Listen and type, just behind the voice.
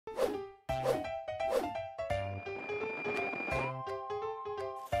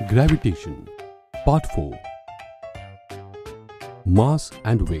Gravitation Part 4 Mass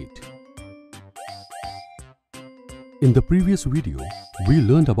and Weight. In the previous video, we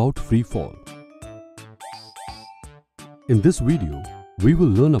learned about free fall. In this video, we will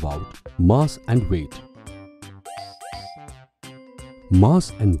learn about mass and weight.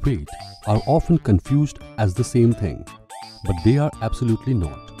 Mass and weight are often confused as the same thing, but they are absolutely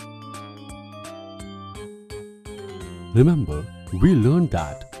not. Remember, we learned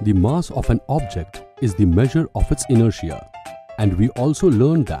that the mass of an object is the measure of its inertia, and we also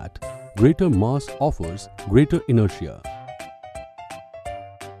learned that greater mass offers greater inertia.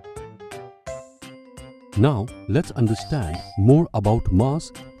 Now, let's understand more about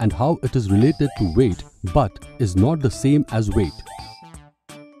mass and how it is related to weight but is not the same as weight.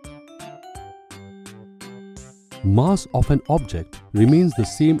 Mass of an object remains the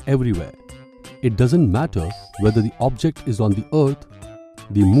same everywhere. It doesn't matter whether the object is on the Earth,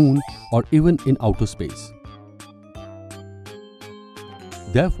 the Moon, or even in outer space.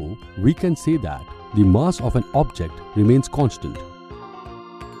 Therefore, we can say that the mass of an object remains constant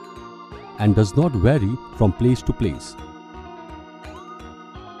and does not vary from place to place.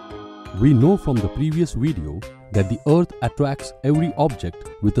 We know from the previous video that the Earth attracts every object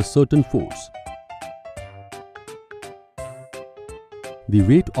with a certain force. The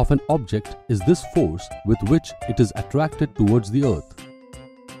weight of an object is this force with which it is attracted towards the Earth.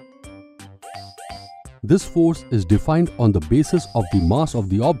 This force is defined on the basis of the mass of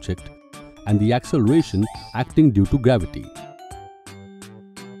the object and the acceleration acting due to gravity.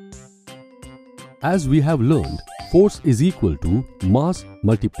 As we have learned, force is equal to mass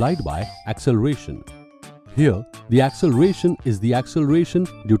multiplied by acceleration. Here, the acceleration is the acceleration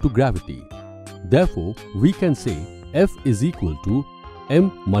due to gravity. Therefore, we can say F is equal to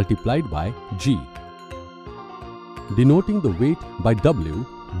m multiplied by g. Denoting the weight by W,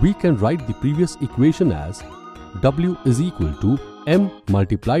 we can write the previous equation as W is equal to m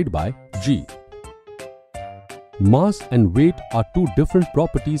multiplied by g. Mass and weight are two different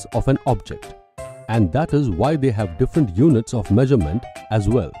properties of an object, and that is why they have different units of measurement as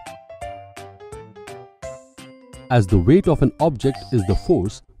well. As the weight of an object is the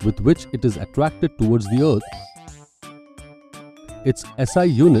force with which it is attracted towards the Earth, its SI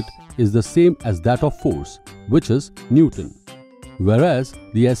unit is the same as that of force, which is Newton, whereas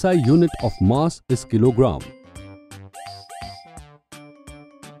the SI unit of mass is kilogram.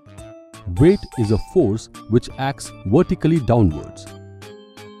 Weight is a force which acts vertically downwards,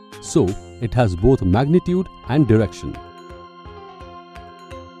 so it has both magnitude and direction.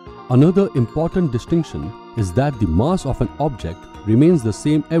 Another important distinction is that the mass of an object remains the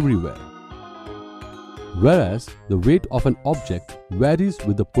same everywhere, whereas the weight of an object varies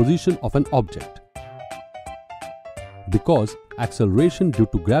with the position of an object, because acceleration due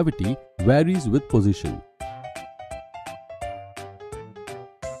to gravity varies with position.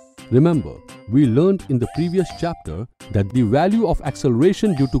 Remember, we learned in the previous chapter that the value of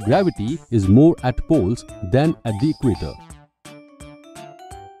acceleration due to gravity is more at poles than at the equator.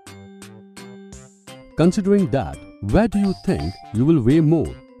 Considering that, where do you think you will weigh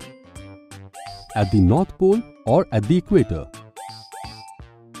more? At the North Pole or at the equator?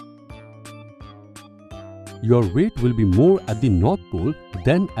 Your weight will be more at the North Pole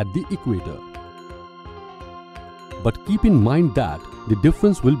than at the equator. But keep in mind that the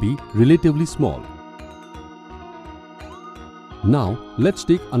difference will be relatively small. Now, let's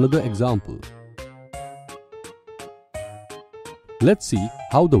take another example. Let's see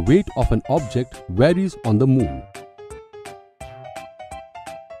how the weight of an object varies on the Moon.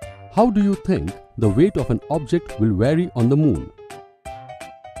 How do you think the weight of an object will vary on the Moon?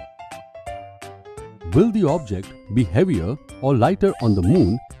 Will the object be heavier or lighter on the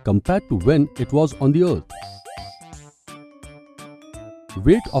Moon compared to when it was on the Earth?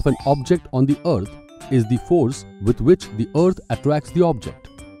 Weight of an object on the Earth is the force with which the Earth attracts the object.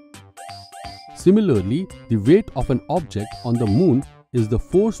 Similarly, the weight of an object on the Moon is the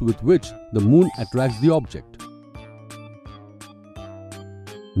force with which the Moon attracts the object.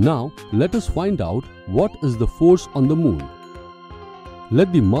 Now, let us find out what is the force on the Moon.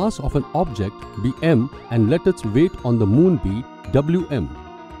 Let the mass of an object be m and let its weight on the Moon be Wm.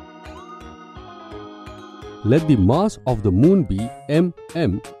 Let the mass of the Moon be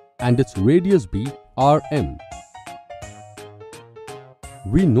mm and its radius be rm.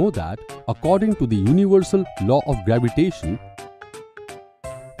 We know that according to the universal law of gravitation,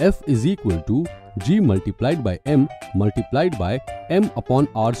 F is equal to g multiplied by m multiplied by m upon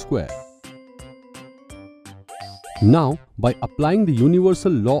r square. Now, by applying the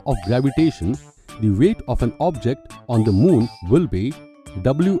universal law of gravitation, the weight of an object on the Moon will be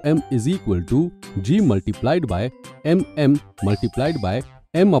Wm is equal to G multiplied by mm multiplied by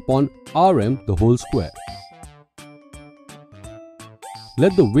m upon Rm the whole square.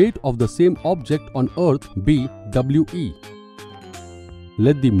 Let the weight of the same object on Earth be We.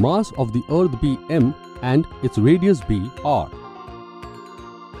 Let the mass of the Earth be m and its radius be r.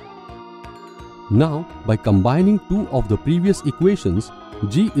 Now, by combining two of the previous equations,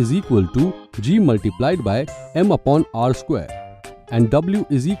 G is equal to G multiplied by m upon r square and W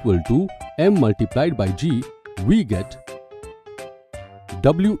is equal to m multiplied by G, we get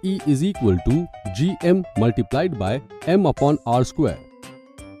We is equal to Gm multiplied by m upon r square.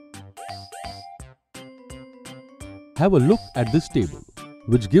 Have a look at this table,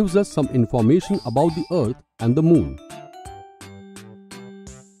 which gives us some information about the Earth and the Moon.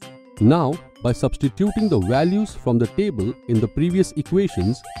 Now, by substituting the values from the table in the previous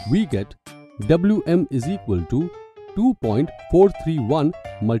equations, we get Wm is equal to 2.431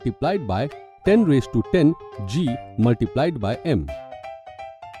 multiplied by 10 raised to 10 G multiplied by m.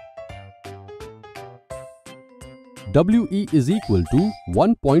 We is equal to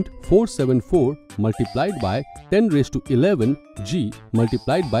 1.474 multiplied by 10 raised to 11 G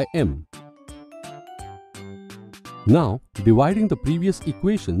multiplied by m. Now, dividing the previous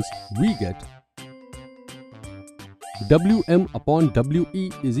equations, we get Wm upon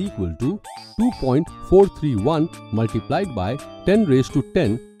We is equal to 2.431 multiplied by 10 raised to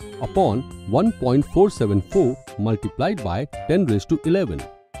 10 upon 1.474 multiplied by 10 raised to 11,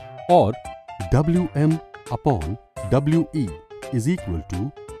 or Wm upon We is equal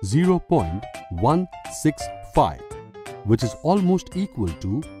to 0.165, which is almost equal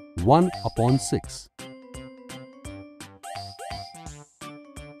to 1 upon 6.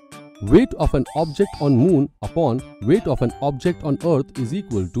 Weight of an object on Moon upon weight of an object on Earth is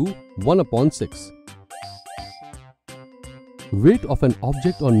equal to 1 upon 6. Weight of an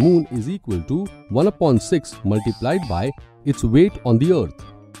object on Moon is equal to 1 upon 6 multiplied by its weight on the Earth.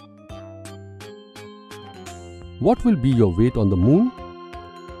 What will be your weight on the Moon?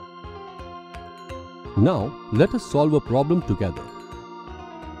 Now, let us solve a problem together.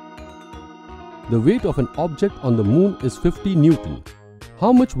 The weight of an object on the Moon is 50 Newton.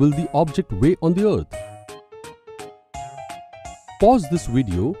 How much will the object weigh on the Earth? Pause this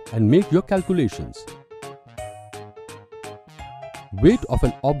video and make your calculations. Weight of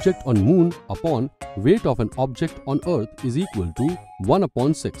an object on Moon upon weight of an object on Earth is equal to 1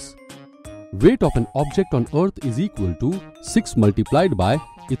 upon 6. Weight of an object on Earth is equal to 6 multiplied by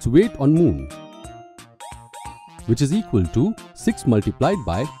its weight on Moon, which is equal to 6 multiplied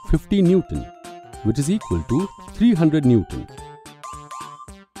by 50 Newton, which is equal to 300 Newton.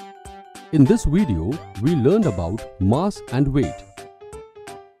 In this video, we learned about mass and weight.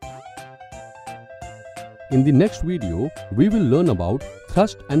 In the next video, we will learn about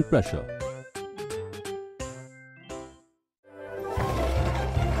thrust and pressure.